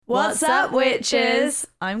What's up, witches?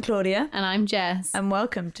 I'm Claudia. And I'm Jess. And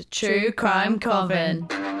welcome to True Crime Coven.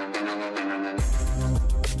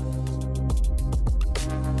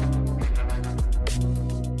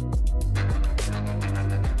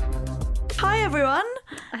 Hi, everyone.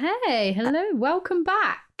 Hey, hello. Welcome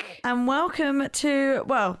back. And welcome to,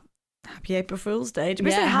 well, Happy April Fool's Day. Did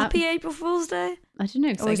we say Happy April Fool's Day? I don't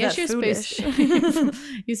know, because I guess you're supposed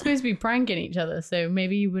to be pranking each other, so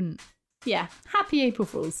maybe you wouldn't. Yeah, Happy April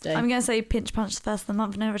Fool's Day. I'm going to say pinch punch the first of the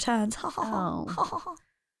month, no returns. Oh.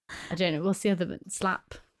 I don't know. What's the other one?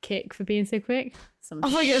 Slap, kick for being so quick? I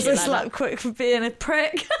thought you were going to slap quick for being a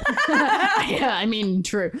prick. Yeah, I mean,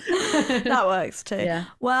 true. That works too. Yeah.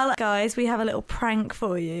 Well, guys, we have a little prank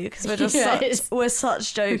for you because we're just we're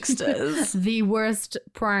such jokesters. The worst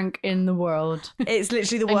prank in the world. It's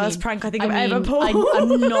literally the worst prank I think I've ever pulled.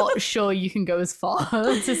 I'm not sure you can go as far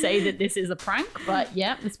to say that this is a prank, but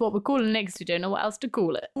yeah, it's what we're calling it because we don't know what else to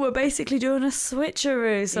call it. We're basically doing a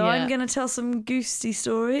switcheroo, so I'm going to tell some ghosty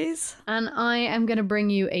stories. And I am going to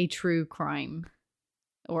bring you a true crime.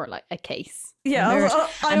 Or like a case. Yeah,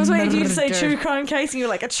 I was waiting for you to say true crime case and you were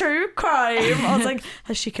like, a true crime. I was like,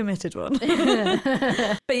 has she committed one?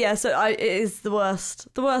 But yeah, so it is the worst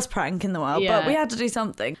prank in the world, but we had to do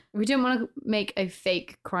something. We didn't want to make a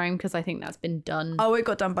fake crime because I think that's been done. Oh, it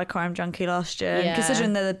got done by Crime Junkie last year. And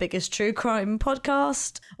considering they're the biggest true crime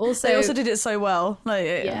podcast, they also did it so well.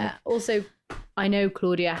 Also, I know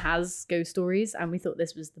Claudia has ghost stories and we thought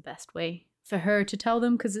this was the best way for her to tell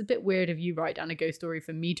them, because it's a bit weird if you write down a ghost story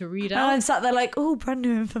for me to read out. And I'm sat there like, oh, brand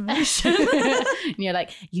new information. And you're like,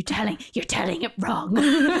 you're telling it wrong.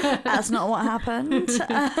 That's not what happened.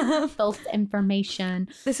 False information.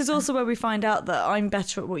 This is also where we find out that I'm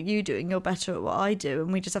better at what you do and you're better at what I do,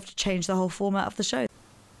 and we just have to change the whole format of the show.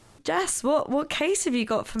 Jess, what case have you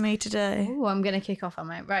got for me today? Oh, I'm going to kick off on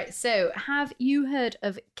mine. Right, so have you heard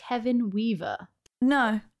of Kevin Weaver?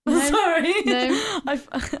 No. Sorry. No. I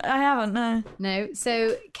haven't, no. No.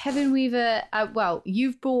 So Kevin Weaver,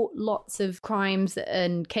 you've brought lots of crimes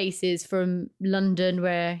and cases from London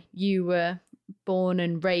where you were born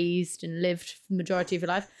and raised and lived the majority of your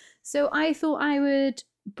life. So I thought I would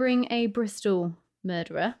bring a Bristol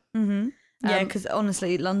murderer. Mm-hmm. Yeah, because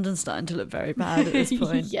honestly, London's starting to look very bad at this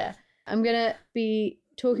point. Yeah. I'm going to be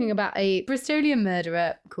talking about a Bristolian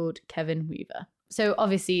murderer called Kevin Weaver. So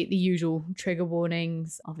obviously the usual trigger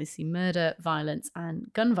warnings, obviously murder, violence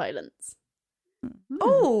and gun violence.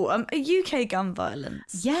 Oh, a UK gun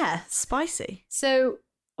violence. Yeah. Spicy. So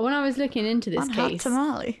when I was looking into this case,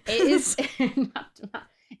 tamale. it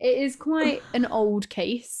is quite an old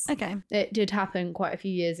case. Okay. It did happen quite a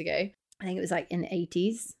few years ago. I think it was like in the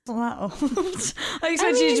 80s. Not that old. I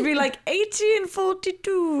expected you to be like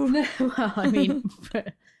 1842. Well, I mean,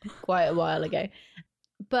 quite a while ago.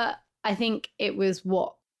 But I think it was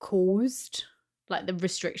what caused like the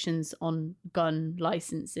restrictions on gun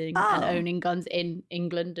licensing and owning guns in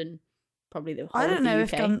England and probably the whole I don't know of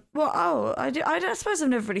the UK. if gun. Well, I suppose I've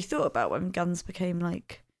never really thought about when guns became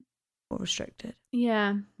like more restricted.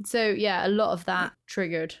 Yeah. So yeah, a lot of that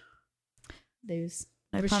triggered those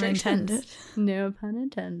restrictions. Pun intended. No pun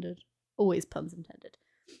intended. Always puns intended.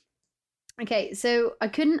 Okay, so I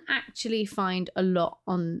couldn't actually find a lot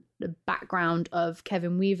on the background of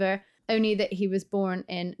Kevin Weaver, only that he was born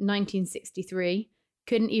in 1963.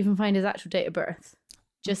 Couldn't even find his actual date of birth,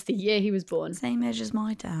 just the year he was born. Same age as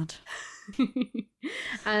my dad.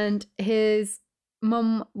 And his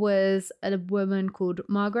mum was a woman called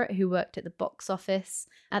Margaret who worked at the box office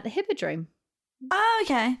at the Hippodrome. Oh,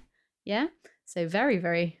 okay. Yeah, so very,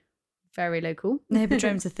 very, very local. The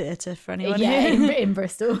Hippodrome's a theatre for anyone here. in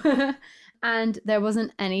Bristol. And there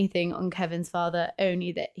wasn't anything on Kevin's father,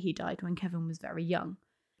 only that he died when Kevin was very young.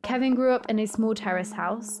 Kevin grew up in a small terrace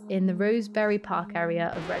house in the Rosebery Park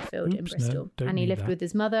area of Redfield in Bristol, and he lived with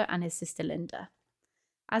his mother and his sister Linda.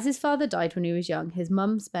 As his father died when he was young, his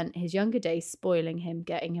mum spent his younger days spoiling him,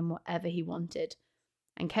 getting him whatever he wanted.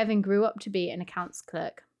 And Kevin grew up to be an accounts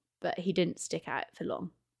clerk, but he didn't stick at it for long.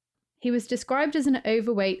 He was described as an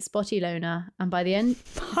overweight, spotty loner, and by the end...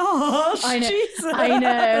 Oh, I know, Jesus. I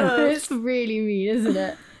know. It's really mean, isn't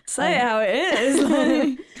it? Say it how it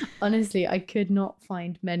is. Honestly, I could not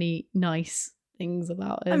find many nice things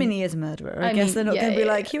about him. I mean, he is a murderer. I guess they're not going to be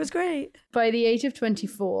like, he was great. By the age of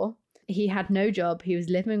 24, he had no job. He was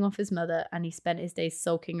living off his mother, and he spent his days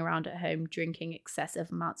sulking around at home, drinking excessive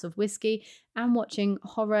amounts of whiskey and watching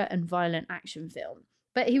horror and violent action films.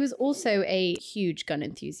 But he was also a huge gun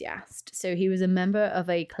enthusiast. So he was a member of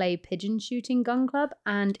a clay pigeon shooting gun club,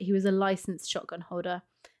 and he was a licensed shotgun holder.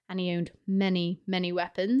 and he owned many, many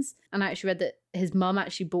weapons. And I actually read that his mum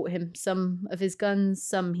actually bought him some of his guns.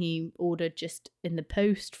 Some he ordered just in the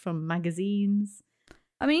post from magazines.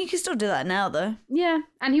 I mean, you can still do that now, though. Yeah,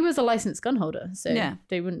 and he was a licensed gun holder, so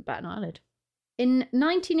they wouldn't bat an eyelid. In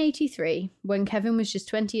 1983, when Kevin was just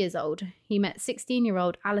 20 years old, he met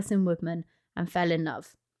 16-year-old Alison Woodman and fell in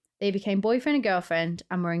love. They became boyfriend and girlfriend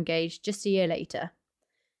and were engaged just a year later.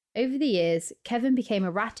 Over the years, Kevin became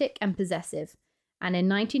erratic and possessive, and in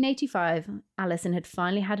 1985, Alison had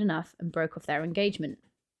finally had enough and broke off their engagement.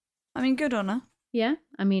 I mean, good on her. Yeah,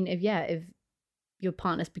 I mean, if your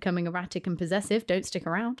partner's becoming erratic and possessive, don't stick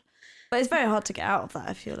around. But it's very hard to get out of that,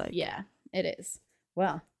 I feel like. Yeah, it is.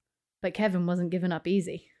 Well, but Kevin wasn't giving up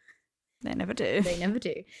easy. They never do. They never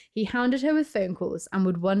do. He hounded her with phone calls and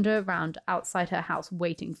would wander around outside her house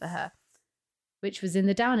waiting for her, which was in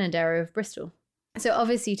the Down End area of Bristol. So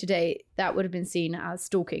obviously today that would have been seen as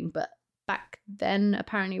stalking, but back then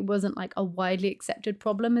apparently it wasn't like a widely accepted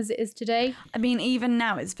problem as it is today. I mean, even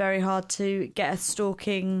now it's very hard to get a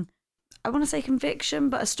stalking, I want to say conviction,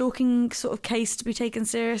 but a stalking sort of case to be taken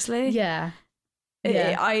seriously. Yeah.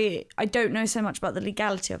 I don't know so much about the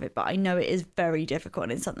legality of it, but I know it is very difficult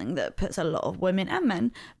and it's something that puts a lot of women and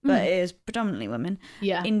men, but it is predominantly women,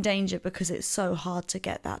 in danger because it's so hard to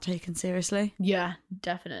get that taken seriously. Yeah,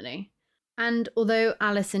 definitely. And although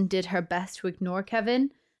Alison did her best to ignore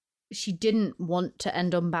Kevin, she didn't want to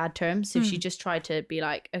end on bad terms, so she just tried to be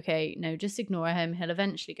like, okay, no, just ignore him, he'll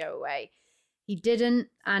eventually go away. He didn't,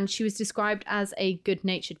 and she was described as a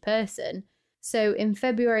good-natured person. So in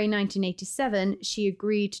February 1987, she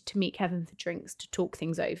agreed to meet Kevin for drinks to talk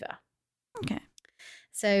things over. Okay.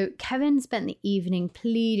 So Kevin spent the evening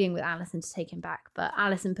pleading with Alison to take him back, but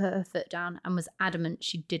Alison put her foot down and was adamant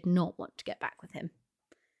she did not want to get back with him.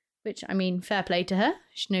 Which, I mean, fair play to her.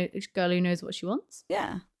 She's a girl who knows what she wants.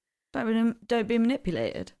 Yeah. Don't be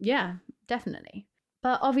manipulated. Yeah, definitely.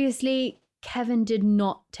 But obviously, Kevin did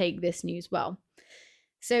not take this news well.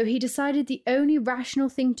 So he decided the only rational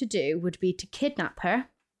thing to do would be to kidnap her.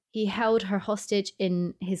 He held her hostage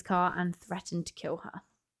in his car and threatened to kill her.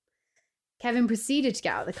 Kevin proceeded to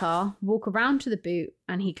get out of the car, walk around to the boot,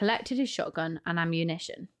 and he collected his shotgun and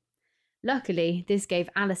ammunition. Luckily, this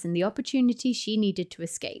gave Alison the opportunity she needed to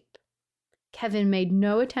escape. Kevin made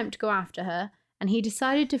no attempt to go after her, and he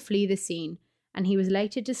decided to flee the scene, and he was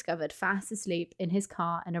later discovered fast asleep in his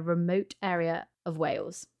car in a remote area of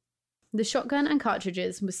Wales. The shotgun and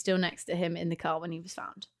cartridges were still next to him in the car when he was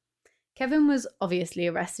found. Kevin was obviously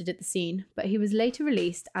arrested at the scene, but he was later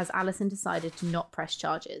released as Alison decided to not press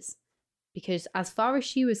charges, because as far as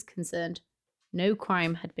she was concerned, no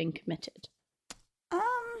crime had been committed.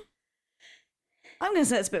 I'm going to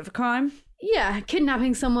say it's a bit of a crime. Yeah,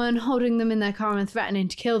 kidnapping someone, holding them in their car and threatening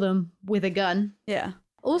to kill them with a gun. Yeah.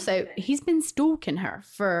 Also, he's been stalking her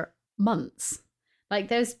for months. Like,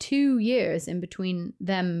 there's 2 years in between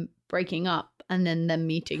them breaking up and then them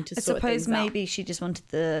meeting to sort things out. I suppose maybe she just wanted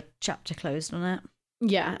the chapter closed on it.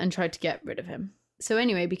 Yeah, and tried to get rid of him. So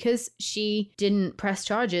anyway, because she didn't press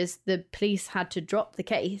charges, the police had to drop the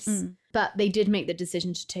case. But they did make the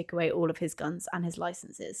decision to take away all of his guns and his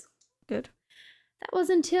licenses. Good. That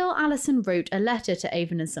was until Alison wrote a letter to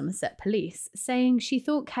Avon and Somerset police saying she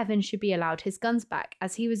thought Kevin should be allowed his guns back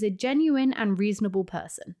as he was a genuine and reasonable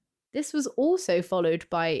person. This was also followed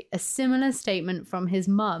by a similar statement from his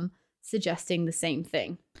mum suggesting the same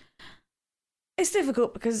thing. It's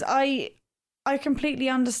difficult because I completely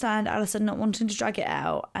understand Alison not wanting to drag it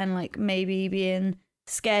out and like maybe being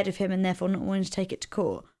scared of him and therefore not wanting to take it to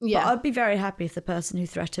court. Yeah. But I'd be very happy if the person who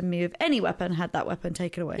threatened me with any weapon had that weapon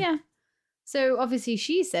taken away. Yeah. So obviously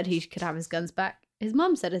she said he could have his guns back. His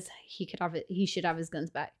mum said he should have his guns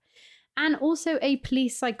back. And also a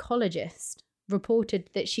police psychologist reported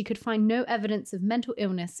that she could find no evidence of mental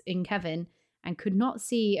illness in Kevin and could not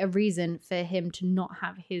see a reason for him to not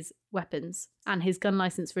have his weapons and his gun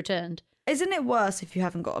license returned. Isn't it worse if you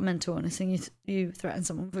haven't got a mental illness and you threaten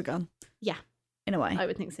someone with a gun? Yeah. In a way. I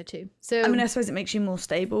would think so too. So I mean, I suppose it makes you more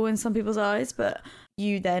stable in some people's eyes, but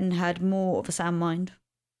you then had more of a sound mind.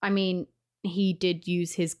 I mean, he did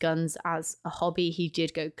use his guns as a hobby. He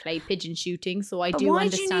did go clay pigeon shooting, so I do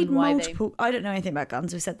understand why multiple. I don't know anything about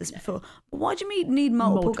guns. We've said this before. But why do you need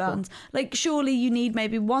multiple guns? Like, surely you need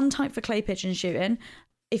maybe one type for clay pigeon shooting.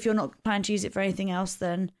 If you're not planning to use it for anything else,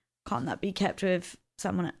 then can't that be kept with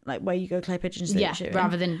someone like where you go clay pigeon shooting?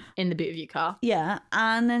 Rather than in the boot of your car. Yeah,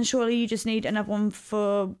 and then surely you just need another one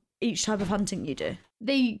for each type of hunting you do.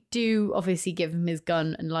 They do obviously give him his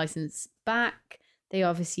gun and license back. They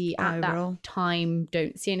obviously, at that time,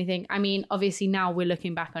 don't see anything. I mean, obviously now we're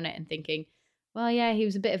looking back on it and thinking, well, yeah, he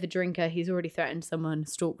was a bit of a drinker. He's already threatened someone,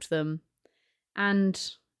 stalked them. And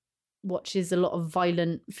watches a lot of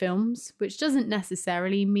violent films, which doesn't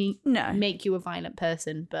necessarily make you a violent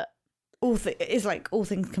person, but it's like all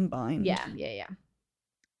things combined. Yeah.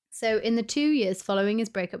 So in the 2 years following his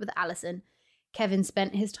breakup with Alison, Kevin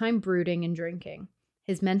spent his time brooding and drinking.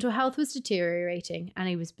 His mental health was deteriorating and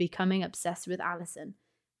he was becoming obsessed with Alison,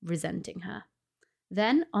 resenting her.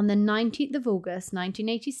 Then, on the 19th of August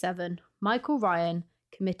 1987, Michael Ryan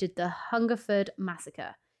committed the Hungerford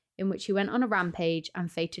Massacre, in which he went on a rampage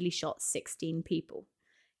and fatally shot 16 people.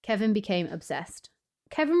 Kevin became obsessed.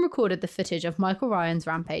 Kevin recorded the footage of Michael Ryan's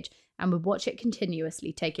rampage and would watch it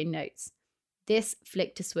continuously, taking notes. This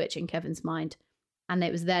flicked a switch in Kevin's mind, and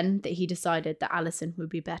it was then that he decided that Alison would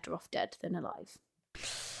be better off dead than alive.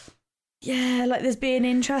 Yeah, like there's being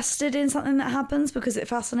interested in something that happens because it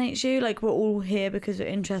fascinates you. Like we're all here because we're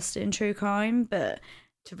interested in true crime, but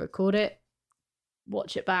to record it,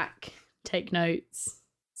 watch it back, take notes.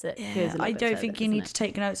 I don't think you need to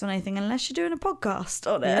take notes on anything unless you're doing a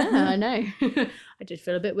podcast on it. Yeah, I know. I did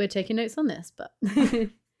feel a bit weird taking notes on this, but...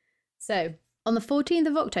 So, on the 14th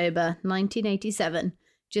of October, 1987,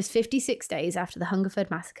 just 56 days after the Hungerford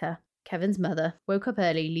Massacre, Kevin's mother woke up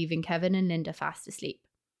early, leaving Kevin and Linda fast asleep.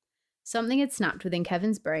 Something had snapped within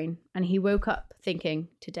Kevin's brain, and he woke up thinking,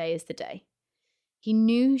 today is the day. He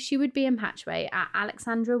knew she would be in Patchway at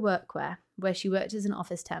Alexandra Workwear, where she worked as an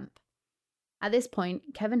office temp. At this point,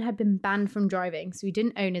 Kevin had been banned from driving, so he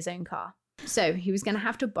didn't own his own car. So he was going to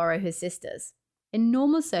have to borrow his sister's. In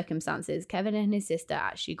normal circumstances, Kevin and his sister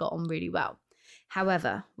actually got on really well.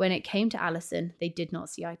 However, when it came to Alison, they did not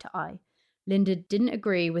see eye to eye. Linda didn't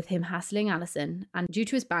agree with him hassling Alison, and due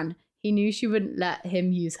to his ban, he knew she wouldn't let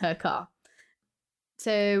him use her car.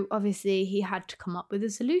 So obviously he had to come up with a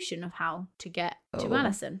solution of how to get to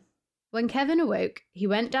Alison. When Kevin awoke, he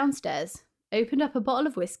went downstairs, opened up a bottle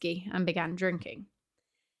of whiskey and began drinking.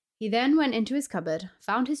 He then went into his cupboard,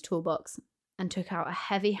 found his toolbox and took out a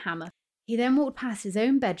heavy hammer. He then walked past his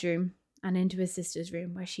own bedroom and into his sister's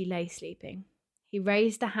room where she lay sleeping. He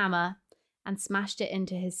raised the hammer and smashed it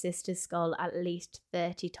into his sister's skull at least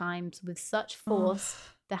 30 times with such force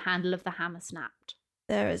the handle of the hammer snapped.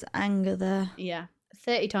 There is anger there. Yeah,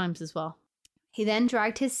 30 times as well. He then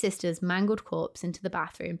dragged his sister's mangled corpse into the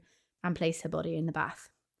bathroom and placed her body in the bath.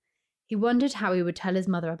 He wondered how he would tell his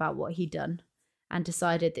mother about what he'd done and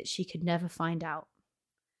decided that she could never find out.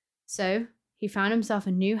 So he found himself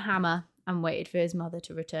a new hammer and waited for his mother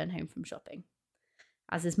to return home from shopping.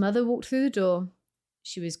 As his mother walked through the door,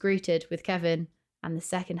 she was greeted with Kevin and the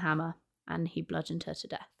second hammer, and he bludgeoned her to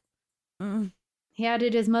death. He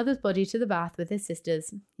added his mother's body to the bath with his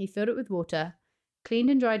sister's. He filled it with water, cleaned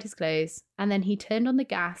and dried his clothes, and then he turned on the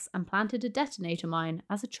gas and planted a detonator mine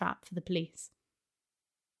as a trap for the police.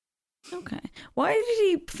 Okay. Why did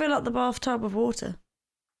he fill up the bathtub with water?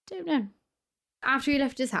 Don't know. After he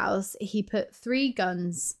left his house, he put 3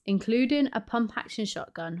 guns, including a pump-action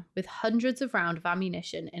shotgun with hundreds of rounds of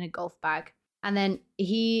ammunition in a golf bag. And then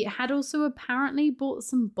he had also apparently bought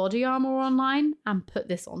some body armor online and put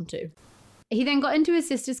this on too. He then got into his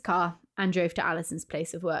sister's car and drove to Alison's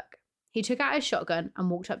place of work. He took out his shotgun and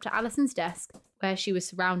walked up to Alison's desk, where she was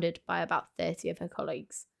surrounded by about 30 of her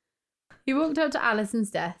colleagues. He walked up to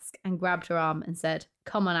Alison's desk and grabbed her arm and said,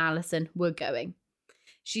 "Come on, Alison, we're going."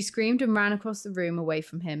 She screamed and ran across the room away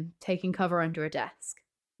from him, taking cover under a desk.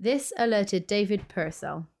 This alerted David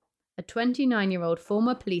Purcell, a 29-year-old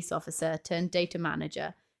former police officer turned data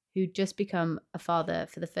manager who'd just become a father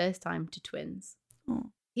for the first time to twins.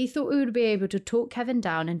 He thought he would be able to talk Kevin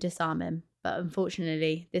down and disarm him, but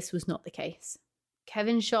unfortunately, this was not the case.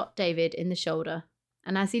 Kevin shot David in the shoulder,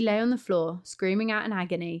 and as he lay on the floor, screaming out in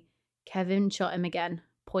agony, Kevin shot him again,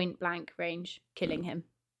 point-blank range, killing him.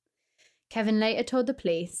 Kevin later told the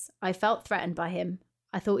police, "I felt threatened by him.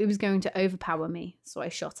 I thought he was going to overpower me, so I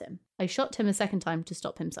shot him. I shot him a second time to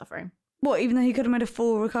stop him suffering." What, even though he could have made a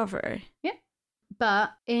full recovery? Yeah.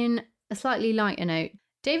 But in a slightly lighter note,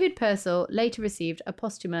 David Purcell later received a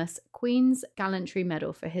posthumous Queen's Gallantry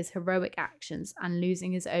Medal for his heroic actions and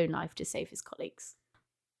losing his own life to save his colleagues.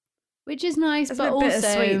 Which is nice, it's but a also... bit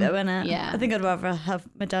sweet though, isn't it? Yeah. I think I'd rather have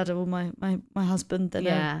my dad or my husband than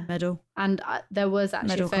a medal. And there was actually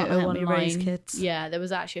Medal a photo can't help me online. raise kids. Yeah, there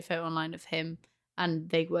was actually a photo online of him, and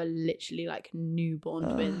they were literally like newborn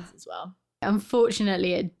twins as well.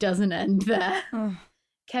 Unfortunately, it doesn't end there.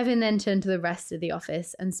 Kevin then turned to the rest of the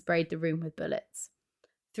office and sprayed the room with bullets.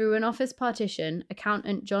 Through an office partition,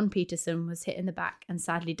 accountant John Peterson was hit in the back and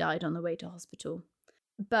sadly died on the way to hospital.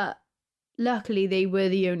 But luckily, they were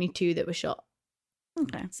the only 2 that were shot.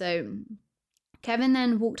 Okay. So Kevin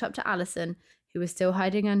then walked up to Alison, who was still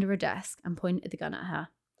hiding under a desk, and pointed the gun at her.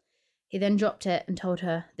 He then dropped it and told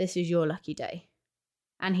her, "This is your lucky day."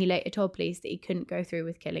 And he later told police that he couldn't go through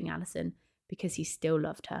with killing Alison because he still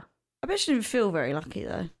loved her. I bet she didn't feel very lucky,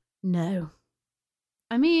 though. No.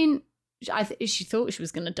 I mean, she thought she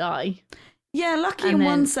was going to die. Yeah, lucky in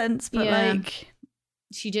one sense, but like...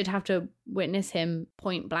 She did have to witness him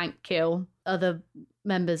point blank kill other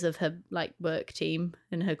members of her like work team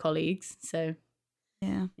and her colleagues. So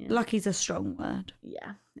yeah. Lucky's a strong word.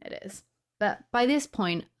 Yeah, it is. But by this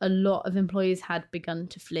point, a lot of employees had begun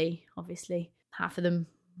to flee, obviously. Half of them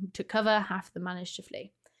took cover, half of them managed to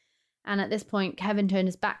flee. And at this point, Kevin turned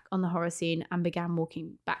his back on the horror scene and began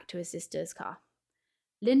walking back to his sister's car.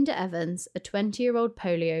 Linda Evans, a 20-year-old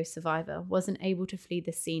polio survivor, wasn't able to flee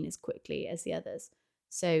the scene as quickly as the others,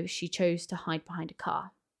 so she chose to hide behind a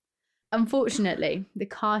car. Unfortunately, the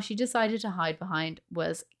car she decided to hide behind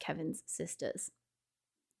was Kevin's sister's.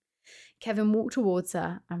 Kevin walked towards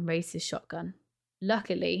her and raised his shotgun.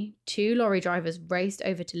 Luckily, 2 lorry drivers raced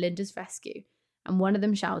over to Linda's rescue, and one of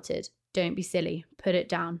them shouted, "Don't be silly, put it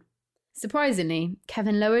down." Surprisingly,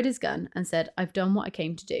 Kevin lowered his gun and said, "I've done what I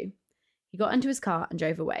came to do." He got into his car and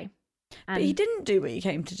drove away. And but he didn't do what he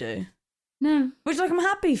came to do. No. Which, like, I'm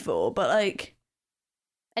happy for, but, like...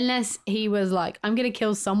 Unless he was like, I'm going to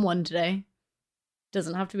kill someone today.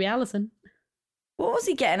 Doesn't have to be Alison. What was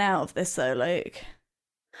he getting out of this, though, like?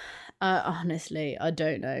 Honestly, I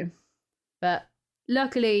don't know. But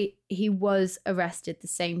luckily, he was arrested the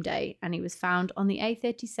same day and he was found on the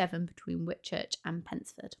A37 between Whitchurch and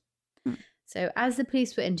Pensford. So as the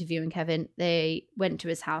police were interviewing Kevin, they went to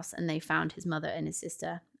his house and they found his mother and his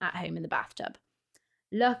sister at home in the bathtub.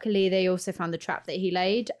 Luckily, they also found the trap that he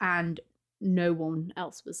laid and no one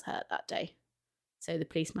else was hurt that day. So the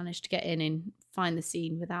police managed to get in and find the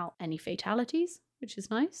scene without any fatalities, which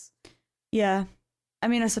is nice. Yeah. I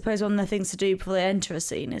mean, I suppose one of the things to do before they enter a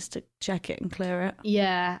scene is to check it and clear it.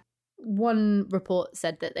 Yeah. One report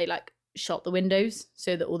said that they like shot the windows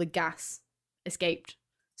so that all the gas escaped.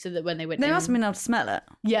 So that when they went in... They must have been able to smell it.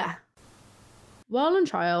 Yeah. While on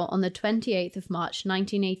trial on the 28th of March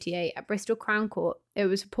 1988 at Bristol Crown Court, it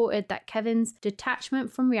was reported that Kevin's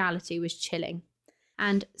detachment from reality was chilling.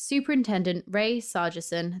 And Superintendent Ray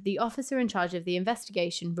Sargerson, the officer in charge of the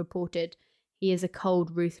investigation, reported, "He is a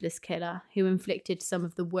cold, ruthless killer who inflicted some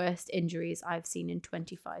of the worst injuries I've seen in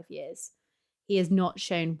 25 years. He has not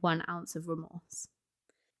shown 1 ounce of remorse."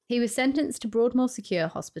 He was sentenced to Broadmoor Secure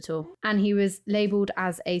Hospital and he was labelled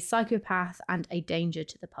as a psychopath and a danger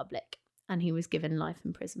to the public. And he was given life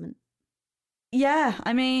imprisonment. Yeah,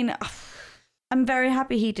 I mean, I'm very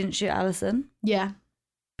happy he didn't shoot Alison. Yeah.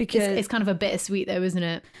 Because it's kind of a bittersweet though, isn't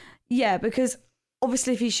it? Yeah, because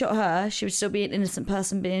obviously if he shot her, she would still be an innocent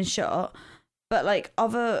person being shot. But like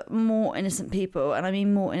other more innocent people, and I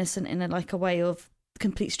mean more innocent in a way of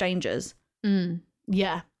complete strangers.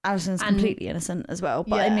 Yeah. Alison's completely innocent as well.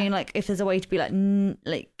 But I mean, like, if there's a way to be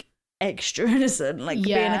like extra innocent, like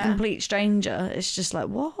being a complete stranger, it's just like,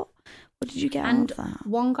 what? What did you get out of that?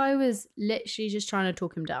 One guy was literally just trying to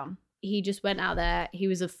talk him down. He just went out there. He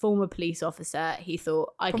was a former police officer. He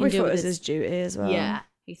thought, I can deal with this. Probably thought it was his duty as well. Yeah.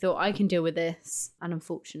 He thought, I can deal with this. And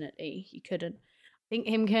unfortunately, he couldn't. I think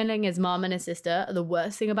him killing his mum and his sister are the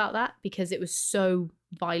worst thing about that because it was so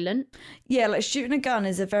violent. Yeah, like shooting a gun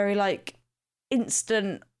is a very like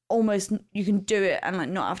instant, almost you can do it and like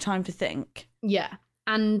not have time to think. Yeah.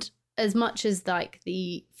 And as much as like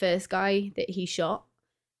the first guy that he shot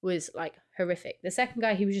was like horrific, the second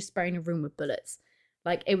guy, he was just spraying a room with bullets.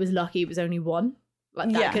 Like it was lucky it was only one.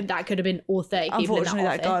 Like that could have been all 30 people in that office.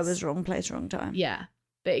 Unfortunately, that guy was wrong place, wrong time. Yeah.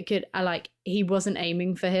 But it could, he wasn't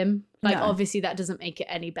aiming for him. Like, obviously that doesn't make it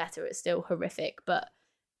any better. It's still horrific, but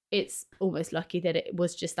it's almost lucky that it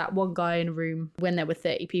was just that one guy in a room when there were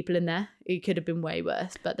 30 people in there. It could have been way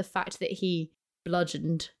worse. But the fact that he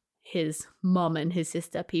bludgeoned his mum and his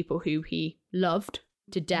sister, people who he loved,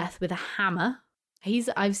 to death with a hammer.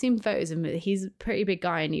 I've seen photos of him. He's a pretty big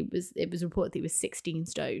guy, and it was reported that he was 16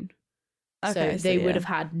 stone. Okay, so they would have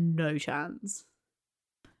had no chance.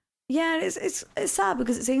 Yeah, it's sad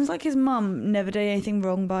because it seems like his mum never did anything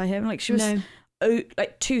wrong by him. Like she was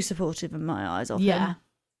like too supportive in my eyes of him.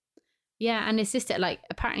 Yeah, and his sister, like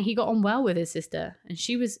apparently he got on well with his sister, and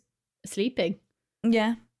she was sleeping.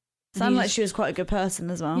 Yeah, sounded like she was quite a good person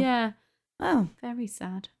as well. Yeah. Oh, very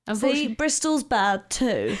sad. See, Bristol's bad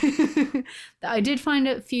too. I did find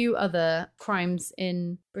a few other crimes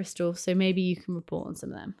in Bristol, so maybe you can report on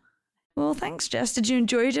some of them. Well, thanks, Jess. Did you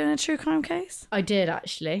enjoy doing a true crime case? I did,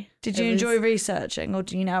 actually. Did you enjoy researching, or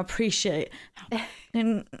do you now appreciate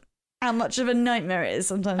how much of a nightmare it is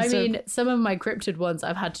sometimes? I mean, some of my cryptid ones,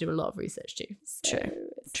 I've had to do a lot of research to. So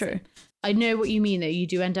True. I know what you mean, though. You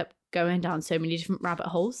do end up going down so many different rabbit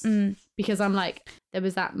holes because I'm like, there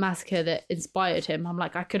was that massacre that inspired him. I'm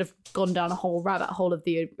like, I could have gone down a whole rabbit hole of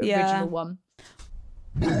the original one.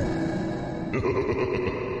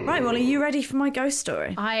 Right, well, are you ready for my ghost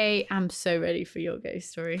story? I am so ready for your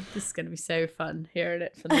ghost story. This is going to be so fun hearing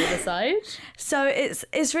it from the other side. So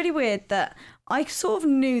it's really weird that I sort of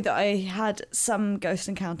knew that I had some ghost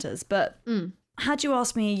encounters, but had you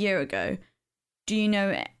asked me a year ago, do you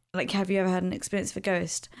know, like, have you ever had an experience of a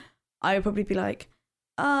ghost? I would probably be like,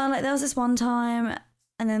 like there was this one time,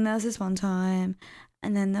 and then there was this one time,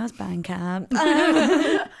 and then there was band camp. You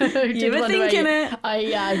were thinking it.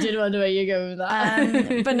 I did wonder where you're going with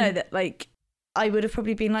that. But no, that like I would have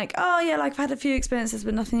probably been like, oh yeah, like I've had a few experiences,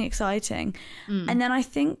 but nothing exciting. And then I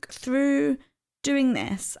think through doing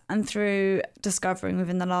this and through discovering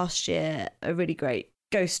within the last year a really great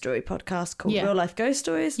ghost story podcast called Real Life Ghost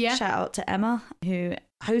Stories. Yeah. Shout out to Emma who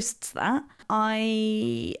hosts that.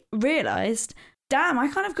 I realised, damn, I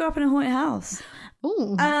kind of grew up in a haunted house.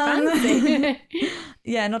 Ooh, fancy.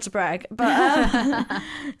 Yeah, not to brag, but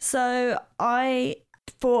so I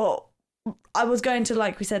thought I was going to,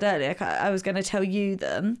 like we said earlier, I was going to tell you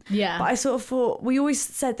them. Yeah. But I sort of thought, we always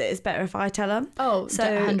said that it's better if I tell them. Oh, so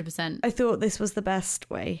 100%. I thought this was the best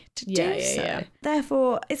way to do so. Yeah.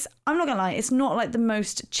 Therefore, I'm not going to lie, it's not like the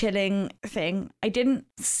most chilling thing. I didn't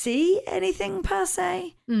see anything per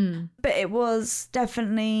se, but it was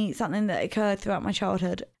definitely something that occurred throughout my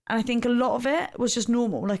childhood. And I think a lot of it was just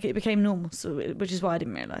normal, like it became normal, which is why I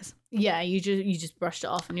didn't realise. Yeah, you just brushed it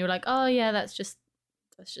off and you were like, oh yeah, that's just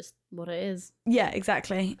what it is. Yeah,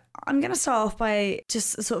 exactly. I'm going to start off by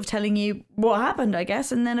just sort of telling you what happened, I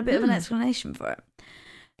guess, and then a bit of an explanation for it.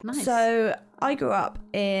 Nice. So I grew up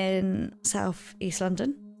in South East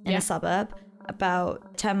London, in a suburb,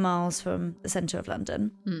 about 10 miles from the centre of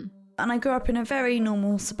London. And I grew up in a very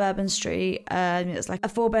normal suburban street. It was like a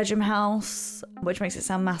 4-bedroom house, which makes it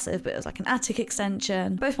sound massive, but it was like an attic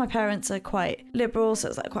extension. Both my parents are quite liberal, so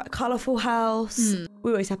it was like quite a colourful house.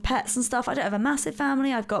 We always had pets and stuff. I don't have a massive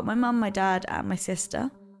family. I've got my mum, my dad, and my sister.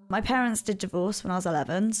 My parents did divorce when I was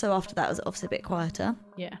 11, so after that it was obviously a bit quieter.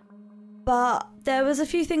 Yeah. But there was a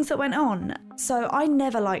few things that went on. So I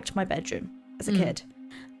never liked my bedroom as a kid.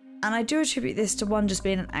 And I do attribute this to one, just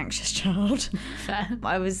being an anxious child. Fair.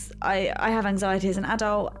 I have anxiety as an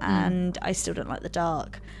adult and I still don't like the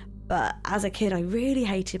dark. But as a kid, I really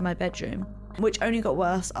hated my bedroom, which only got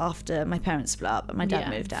worse after my parents split up and my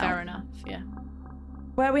dad moved out. Fair enough, yeah.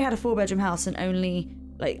 Where we had a 4-bedroom house and only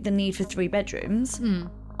like the need for 3 bedrooms,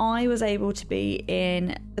 I was able to be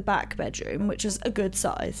in the back bedroom, which was a good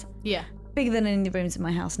size. Yeah. Bigger than any of the rooms in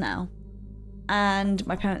my house now. And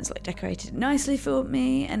my parents like decorated it nicely for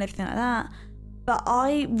me and everything like that. But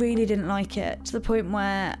I really didn't like it, to the point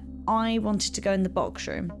where I wanted to go in the box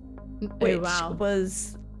room, which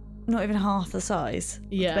was not even half the size of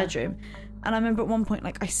the bedroom. And I remember at one point,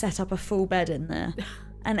 like, I set up a full bed in there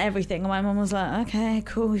and everything. And my mum was like, okay,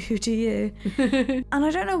 cool, you do you. And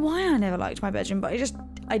I don't know why I never liked my bedroom, but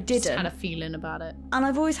I didn't. Just had a feeling about it. And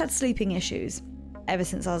I've always had sleeping issues ever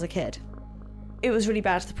since I was a kid. It was really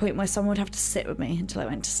bad, to the point where someone would have to sit with me until I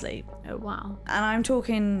went to sleep. Oh, wow. And I'm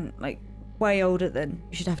talking like way older than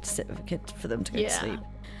you should have to sit with a kid for them to go to sleep.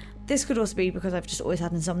 This could also be because I've just always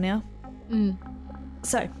had insomnia.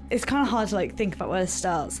 So it's kind of hard to like think about where this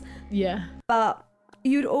starts. Yeah. But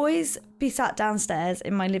you'd always be sat downstairs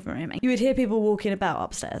in my living room and you would hear people walking about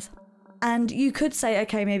upstairs. And you could say,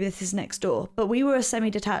 okay, maybe this is next door. But we were a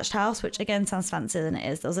semi-detached house, which again sounds fancier than it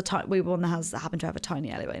is. There was we were one of the houses that happened to have a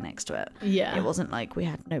tiny alleyway next to it. Yeah. It wasn't like we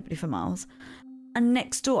had nobody for miles. And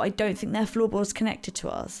next door, I don't think their floorboards connected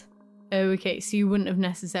to ours. Oh, okay. So you wouldn't have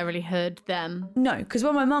necessarily heard them? No, because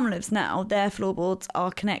where my mum lives now, their floorboards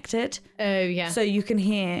are connected. Oh, yeah. So you can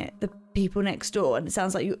hear the people next door, and it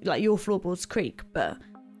sounds like your floorboards creak, but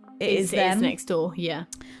it is next door, yeah.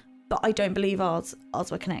 But I don't believe ours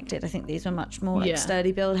were connected. I think these were much more like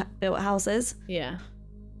sturdy built houses. Yeah.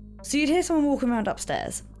 So you'd hear someone walking around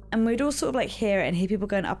upstairs, and we'd all sort of like hear it and hear people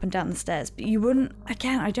going up and down the stairs. But you wouldn't,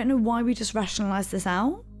 again, I don't know why we just rationalised this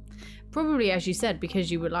out. Probably, as you said, because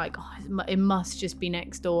you were like, oh, it must just be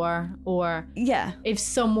next door. Or if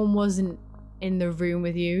someone wasn't in the room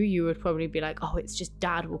with you, you would probably be like, oh, it's just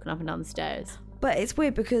dad walking up and down the stairs. But it's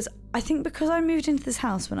weird because I think because I moved into this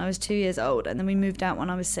house when I was 2 years old and then we moved out when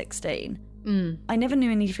I was 16, I never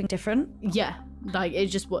knew anything different. Yeah, like it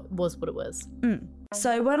just was what it was.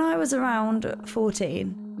 So when I was around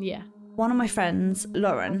 14, one of my friends,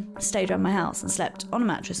 Lauren, stayed around my house and slept on a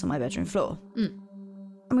mattress on my bedroom floor.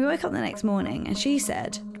 And we woke up the next morning and she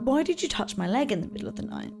said, why did you touch my leg in the middle of the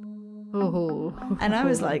night? Oh. And I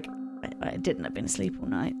was like, I didn't, I've been asleep all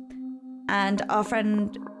night. And our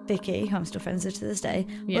friend Vicky, who I'm still friends with to this day,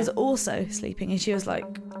 was also sleeping, and she was like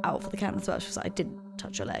out for the count as well. She was like, I didn't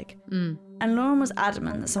touch your leg. And Lauren was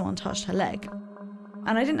adamant that someone touched her leg,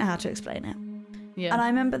 and I didn't know how to explain it. And I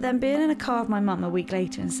remember then being in a car with my mum a week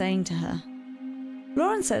later and saying to her,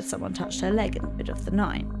 Lauren said someone touched her leg in the middle of the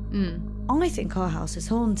night. I think our house is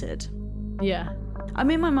haunted. Yeah. I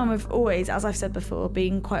mean, my mum have always, as I've said before,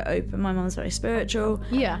 been quite open. My mum's very spiritual.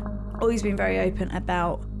 Yeah. Always been very open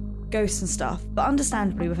about ghosts and stuff. But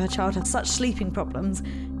understandably, with her child had such sleeping problems,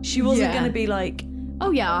 she wasn't going to be like,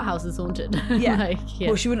 oh yeah, our house is haunted. Yeah.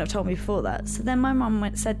 Well, she wouldn't have told me before that. So then my mum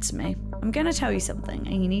said to me, I'm going to tell you something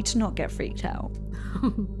and you need to not get freaked out.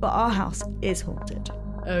 But our house is haunted.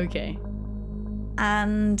 Okay.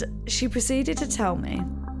 And she proceeded to tell me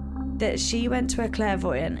that she went to a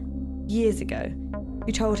clairvoyant years ago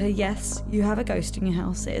who told her, yes, you have a ghost in your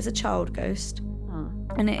house. It is a child ghost.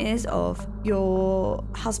 And it is of your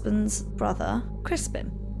husband's brother,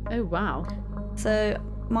 Crispin. Oh, wow. So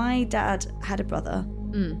my dad had a brother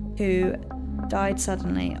who died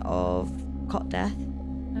suddenly of cot death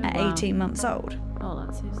at 18 months old. Oh,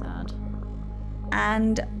 that's so sad.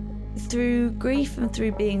 And through grief and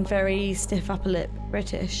through being very stiff upper lip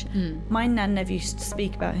British, my nan never used to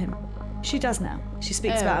speak about him. She does now. She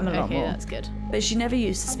speaks about him a lot more. That's good. But she never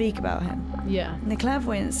used to speak about him. Yeah. And the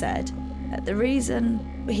clairvoyant said that the reason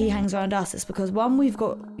he hangs around us is because, one, we've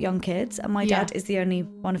got young kids, and my dad is the only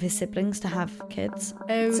one of his siblings to have kids.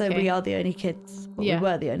 So we are the only kids. Well, we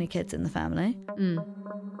were the only kids in the family.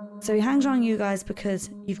 So he hangs around you guys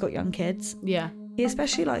because you've got young kids. Yeah. He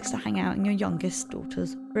especially likes to hang out in your youngest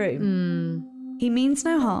daughter's room. He means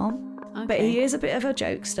no harm. But he is a bit of a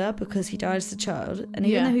jokester because he died as a child, and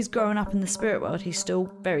even though he's growing up in the spirit world, he's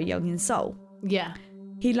still very young in soul. Yeah.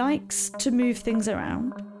 He likes to move things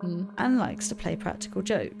around and likes to play practical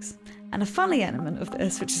jokes. And a funny element of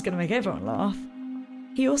this, which is going to make everyone laugh,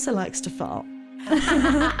 he also likes to fart.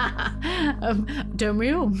 Don't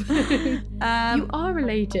we all? You are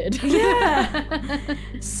related. Yeah.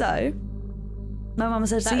 So, my mum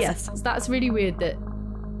said, so yes. That's really weird that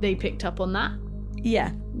they picked up on that.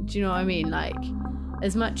 Yeah. Do you know what I mean? Like,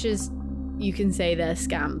 as much as you can say they're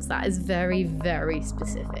scams, that is very, very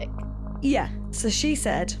specific. Yeah. So she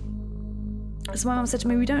said, so my mum said to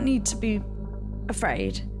me, we don't need to be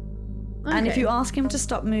afraid. Okay. And if you ask him to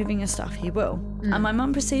stop moving your stuff, he will. And my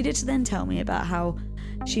mum proceeded to then tell me about how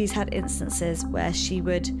she's had instances where she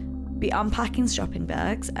would be unpacking shopping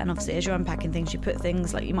bags, and obviously as you're unpacking things, you put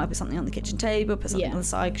things like, you might put something on the kitchen table, put something on the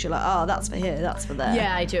side, because you're like, oh, that's for here, that's for there.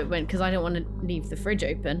 Yeah, I do it because I don't want to leave the fridge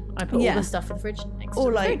open. I put all the stuff in the fridge next to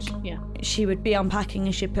the fridge. She would be unpacking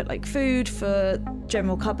and she'd put like food for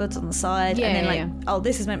general cupboards on the side, and then oh,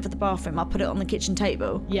 this is meant for the bathroom, I'll put it on the kitchen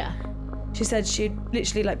table. Yeah. She said she'd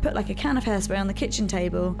literally like put like a can of hairspray on the kitchen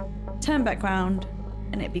table, turn back round,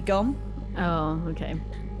 and it'd be gone. Oh, okay.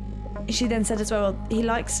 She then said as well, he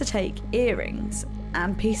likes to take earrings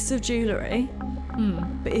and pieces of jewellery,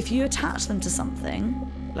 but if you attach them to something,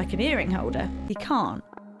 like an earring holder, he can't.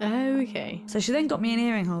 Oh, okay. So she then got me an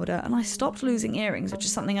earring holder, and I stopped losing earrings, which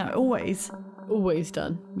is something I always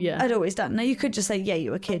done. Yeah. I'd always done. Now, you could just say, yeah, you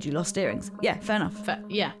were a kid, you lost earrings. Yeah, fair enough.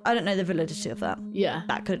 Yeah. I don't know the validity of that. Yeah.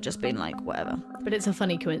 That could have just been like, whatever. But it's a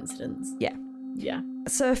funny coincidence. Yeah. Yeah.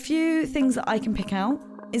 So a few things that I can pick out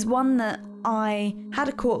is one that I had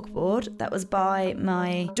a corkboard that was by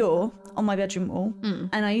my door on my bedroom wall,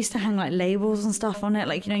 and I used to hang like labels and stuff on it,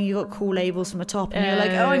 like, you know, you got cool labels from the top, and you're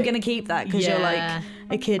like, oh, I'm gonna keep that because you're like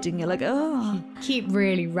a kid and you're like, oh, keep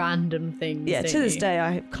really random things. Yeah, to this day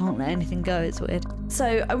I can't let anything go. It's weird.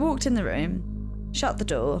 So I walked in the room, shut the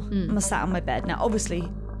door, and was sat on my bed. Now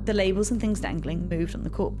obviously the labels and things dangling moved on the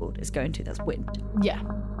corkboard. It's going to, that's wind. Yeah.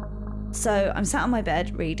 So I'm sat on my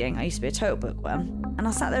bed reading. I used to be a total bookworm, and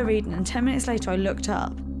I sat there reading, and 10 minutes later I looked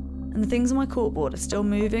up, and the things on my corkboard are still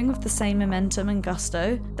moving with the same momentum and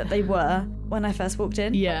gusto that they were when I first walked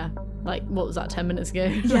in. Yeah. Like, what was that, 10 minutes ago?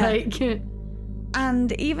 Yeah. Like,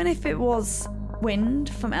 and even if it was wind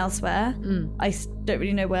from elsewhere, I don't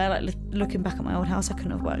really know where. Like, looking back at my old house, I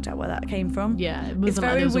couldn't have worked out where that came from. Yeah, it wasn't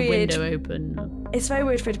like there was a window open. It's very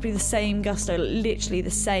weird for it to be the same gusto, literally the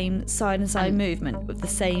same side and side movement with the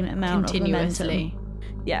same amount of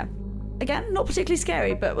momentum. Yeah. Again, not particularly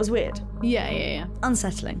scary, but it was weird. Yeah.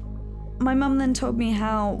 Unsettling. My mum then told me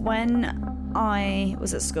how when I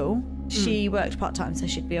was at school, she worked part-time, so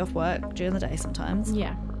she'd be off work during the day sometimes.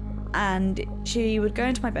 Yeah. And she would go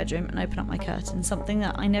into my bedroom and open up my curtains, something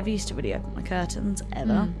that I never used to really open my curtains,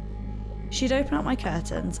 ever. She'd open up my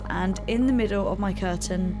curtains, and in the middle of my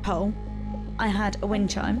curtain hole, I had a wind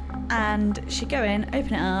chime. And she'd go in,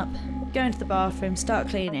 open it up, go into the bathroom, start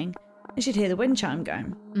cleaning, and she'd hear the wind chime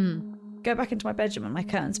going. go back into my bedroom and my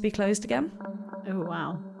curtains be closed again. Oh,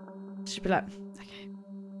 wow. She'd be like, okay.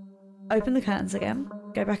 Open the curtains again,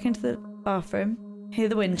 go back into the bathroom, hear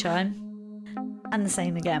the wind chime, and the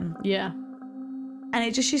same again. Yeah. And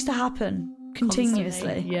it just used to happen continuously.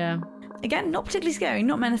 Constantly. Yeah. Again, not particularly scary,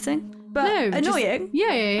 not menacing, but No, annoying.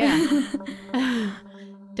 Yeah.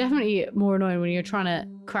 Definitely more annoying when you're trying to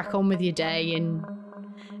crack on with your day and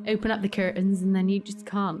open up the curtains and then you just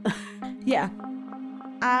can't. Yeah.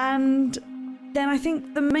 And then I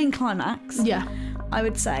think the main climax, Yeah. I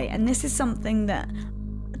would say, and this is something that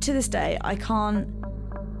to this day I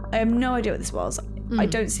have no idea what this was. I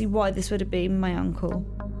don't see why this would have been my uncle.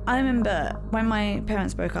 I remember when my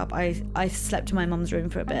parents broke up, I slept in my mum's room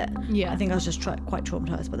for a bit. Yeah. I think I was just quite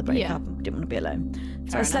traumatised by the breakup and didn't want to be alone.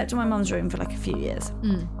 So I slept in my mum's room for like a few years.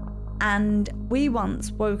 And we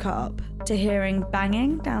once woke up to hearing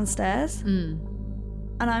banging downstairs. And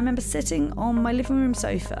I remember sitting on my living room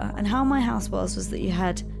sofa, and how my house was that you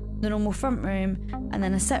had the normal front room and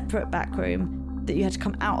then a separate back room that you had to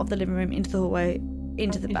come out of the living room into the hallway,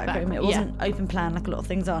 into the back room. It wasn't open plan like a lot of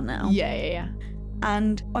things are now. Yeah.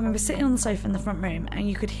 And I remember sitting on the sofa in the front room and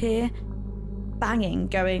you could hear banging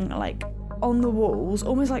going like on the walls,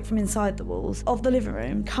 almost like from inside the walls of the living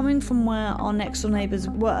room, coming from where our next door neighbours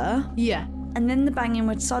were. Yeah. And then the banging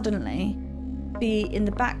would suddenly be in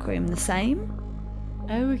the back room the same.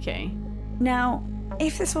 Oh, okay. Now,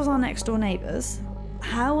 if this was our next door neighbours,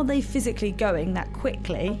 how are they physically going that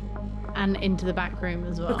quickly? And into the back room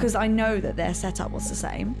as well. Because I know that their setup was the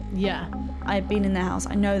same. Yeah. I had been in their house.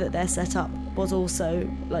 I know that their setup was also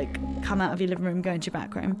like come out of your living room, go into your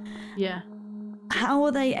back room. Yeah. How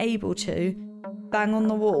are they able to bang on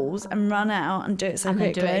the walls and run out and do it so quickly?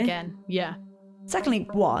 And then do it again. Yeah. Secondly,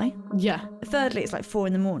 why? Yeah. Thirdly, it's like 4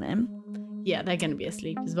 a.m. Yeah, they're going to be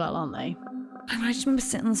asleep as well, aren't they? And I just remember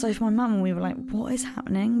sitting on the sofa with my mum and we were like, what is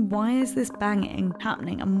happening? Why is this banging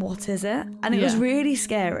happening and what is it? And it was really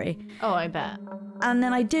scary. Oh, I bet. And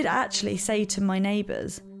then I did actually say to my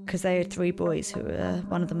neighbours, because they had 3 boys who were,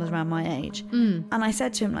 one of them was around my age. And I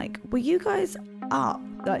said to him, like, were you guys up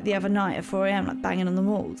like the other night at 4 a.m, like banging on the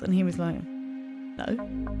walls? And he was like, no.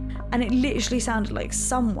 And it literally sounded like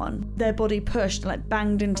someone, their body pushed, like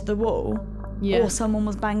banged into the wall. Yeah. Or someone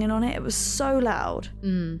was banging on it. It was so loud.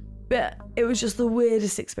 But it was just the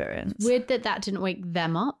weirdest experience. Weird that didn't wake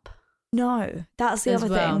them up. No, that's the other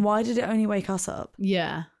thing. Why did it only wake us up?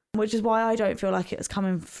 Yeah. Which is why I don't feel like it was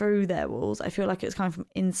coming through their walls. I feel like it was coming from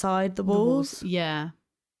inside the walls. Yeah.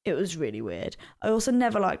 It was really weird. I also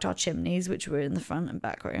never liked our chimneys, which were in the front and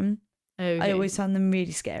back room. Okay. I always found them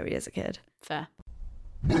really scary as a kid. Fair.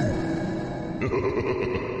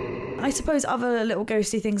 I suppose other little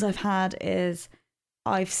ghosty things I've had is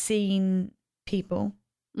I've seen people.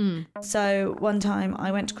 So one time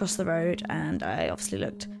I went across the road and I obviously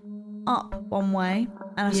looked up one way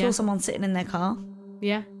and I saw someone sitting in their car.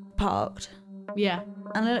 Yeah. Parked. Yeah.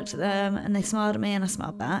 And I looked at them and they smiled at me and I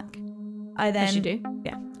smiled back. As you do.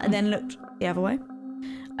 Yeah. I then looked the other way.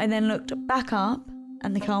 I then looked back up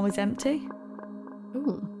and the car was empty.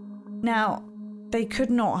 Ooh. Now, they could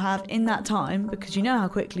not have in that time, because you know how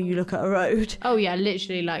quickly you look at a road. Oh yeah,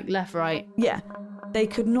 literally like left, right. Yeah. They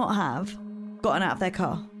could not have gotten out of their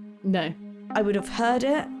car. No. I would have heard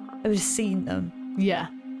it. I would have seen them. Yeah.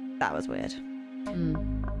 That was weird.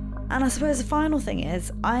 And I suppose the final thing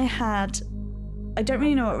is I don't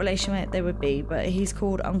really know what relation they would be, but he's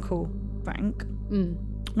called Uncle Frank.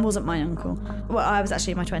 Wasn't my uncle. Well, I was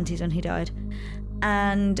actually in my 20s when he died.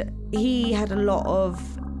 And he had a lot of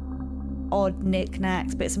odd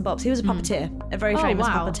knickknacks, bits and bobs. He was a puppeteer, a very famous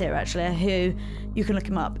puppeteer actually, who you can look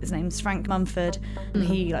him up. His name's Frank Mumford. And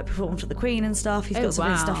he like performed for the Queen and stuff. He's got some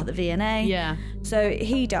good stuff at the V&A. Yeah. So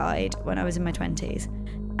he died when I was in my 20s.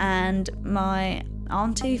 And my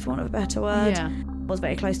auntie, for want of a better word, was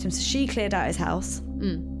very close to him. So she cleared out his house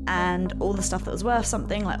and all the stuff that was worth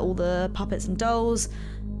something, like all the puppets and dolls.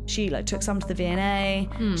 She like took some to the V&A.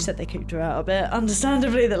 She said they cooped her out a bit,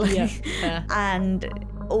 understandably. That like, and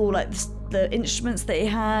all like the instruments that he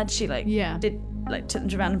had, she like did like took them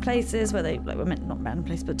to random places where they like were meant, not random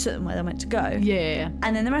places, but took them where they were meant to go. Yeah.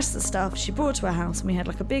 And then the rest of the stuff she brought to her house, and we had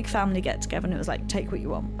like a big family get together, and it was like, take what you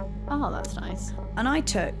want. Oh, that's nice. And I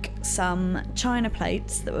took some china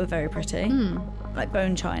plates that were very pretty, like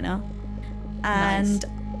bone china, and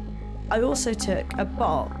I also took a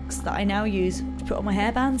box that I now use to put all my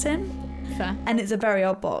hairbands in. Fair. And it's a very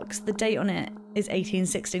old box. The date on it is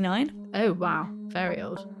 1869. Oh wow, very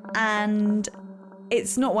old. And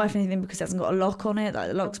it's not worth anything because it hasn't got a lock on it, like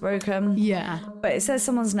the lock's broken. Yeah. But it says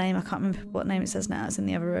someone's name. I can't remember what name it says now. It's in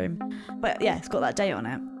the other room. But yeah, it's got that date on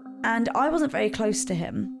it. And I wasn't very close to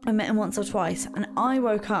him. I met him once or twice. And I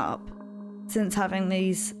woke up since having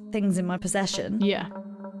these things in my possession. Yeah.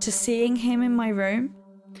 To seeing him in my room.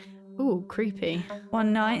 Ooh, creepy.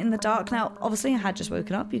 One night in the dark. Now, obviously, I had just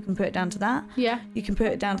woken up. You can put it down to that. Yeah. You can put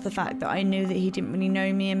it down to the fact that I knew that he didn't really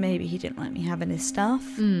know me and maybe he didn't like me having his stuff.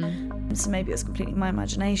 So maybe it was completely my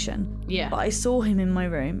imagination. Yeah. But I saw him in my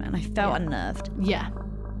room and I felt unnerved. Yeah.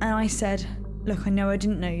 And I said, look, I know I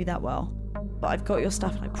didn't know you that well, but I've got your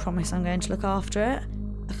stuff and I promise I'm going to look after it.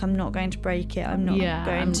 Like, I'm not going to break it. I'm not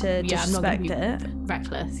going to disrespect it.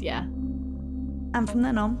 Reckless, yeah. And from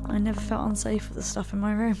then on, I never felt unsafe with the stuff in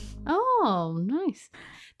my room. Oh, nice.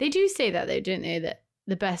 They do say that though, don't they? That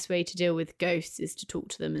the best way to deal with ghosts is to talk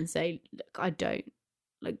to them and say, look, I don't.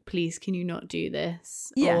 Like, please, can you not do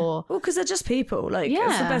this? Yeah. Or, well, because they're just people. Like,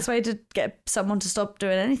 it's the best way to get someone to stop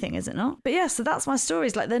doing anything, is it not? But yeah, so that's my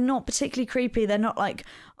stories. Like, they're not particularly creepy. They're not like,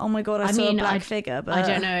 oh my God, I saw a black figure. But I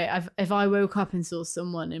don't know. If I woke up and saw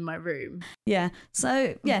someone in my room. Yeah.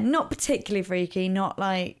 So, yeah, not particularly freaky. Not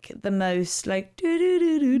like the most, like,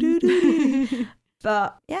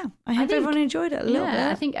 But yeah, I hope everyone enjoyed it a little bit.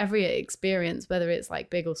 I think every experience, whether it's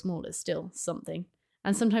like big or small, is still something.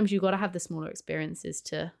 And sometimes you've got to have the smaller experiences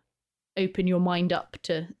to open your mind up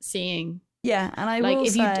to seeing. Yeah, and I like will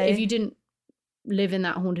say, if you didn't live in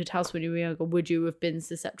that haunted house when you were younger, would you have been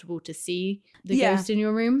susceptible to see the ghost in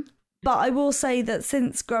your room? But I will say that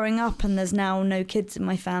since growing up and there's now no kids in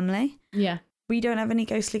my family, we don't have any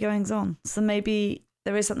ghostly goings on. So maybe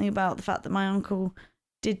there is something about the fact that my uncle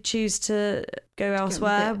did choose to go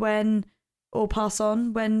elsewhere or pass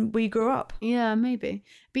on when we grew up. Yeah, maybe.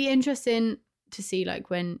 Be interesting to see like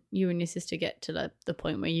when you and your sister get to the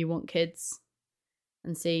point where you want kids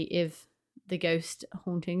and see if the ghost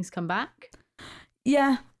hauntings come back.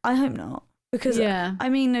 Yeah, I hope not. Because, I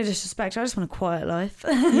mean, no disrespect, I just want a quiet life.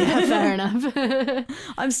 Yeah, fair enough.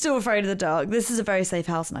 I'm still afraid of the dark. This is a very safe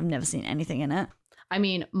house and I've never seen anything in it. I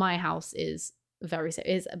mean, my house is very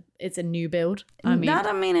safe. It's a new build. I mean, that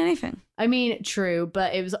doesn't mean anything. I mean, true,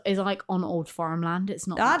 but it's like on old farmland. It's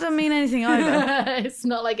not. That doesn't mean anything either. It's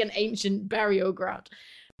not like an ancient burial ground.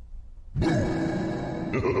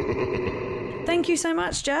 Thank you so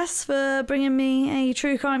much, Jess, for bringing me a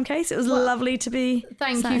true crime case. It was lovely to be.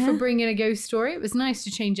 Thank you for bringing a ghost story. It was nice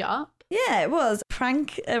to change it up. Yeah, it was.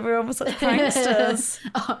 Prank. Everyone was like pranksters.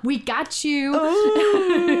 We got you.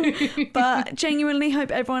 But genuinely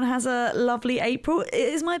hope everyone has a lovely April. It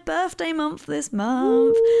is my birthday month this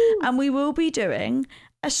month. Ooh. And we will be doing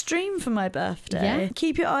a stream for my birthday. Yeah.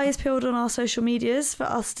 Keep your eyes peeled on our social medias for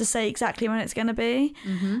us to say exactly when it's going to be.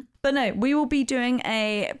 Mm-hmm. But no, we will be doing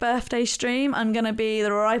a birthday stream. I'm going to be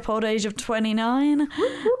the ripe old age of 29.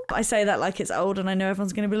 I say that like it's old and I know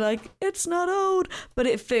everyone's going to be like, it's not old, but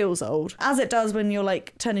it feels old. As it does when you're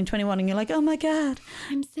like turning 21 and you're like, oh my God.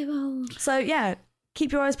 I'm so old. So yeah,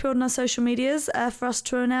 keep your eyes peeled on our social medias for us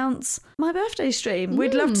to announce my birthday stream.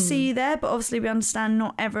 We'd love to see you there, but obviously we understand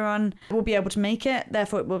not everyone will be able to make it.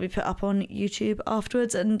 Therefore, it will be put up on YouTube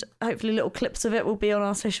afterwards, and hopefully little clips of it will be on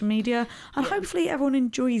our social media, and hopefully everyone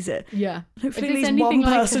enjoys it. Yeah. Hopefully at least one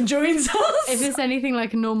person joins us. If it's anything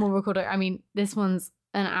like a normal recorder, I mean, this one's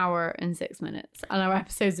an hour and 6 minutes, and our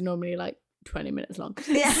episodes are normally like 20 minutes long.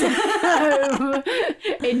 Yeah. So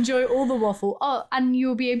enjoy all the waffle. Oh, and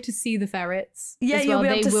you'll be able to see the ferrets. Yeah, you'll be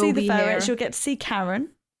able to see the ferrets. You'll get to see Karen.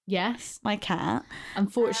 Yes. My cat.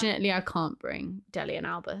 Unfortunately, I can't bring Deli and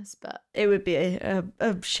Albus, but it would be a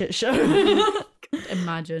shit show.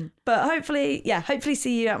 Imagine. But hopefully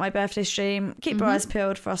see you at my birthday stream. Keep your eyes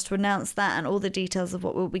peeled for us to announce that and all the details of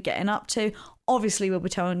what we'll be getting up to. Obviously, we'll be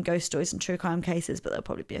telling ghost stories and true crime cases, but there'll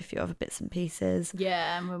probably be a few other bits and pieces.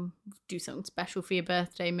 Yeah, and we'll do something special for your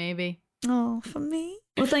birthday, maybe. Oh, for me?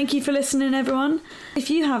 Well, thank you for listening, everyone. If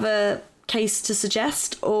you have a case to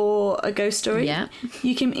suggest or a ghost story,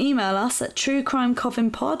 you can email us at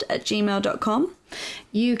truecrimecoffinpod@gmail.com.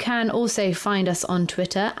 You can also find us on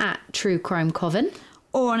Twitter at truecrimecoffin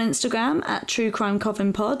or on Instagram at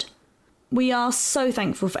truecrimecoffinpod. We are so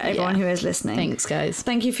thankful for everyone who is listening. Thanks, guys.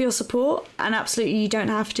 Thank you for your support. And absolutely, you don't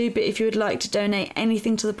have to, but if you would like to donate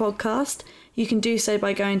anything to the podcast, you can do so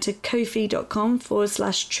by going to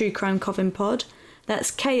ko-fi.com/truecrimecoffinpod.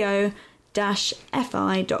 That's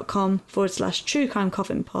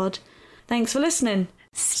ko-fi.com/truecrimecoffinpod. Thanks for listening.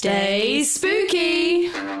 Stay spooky!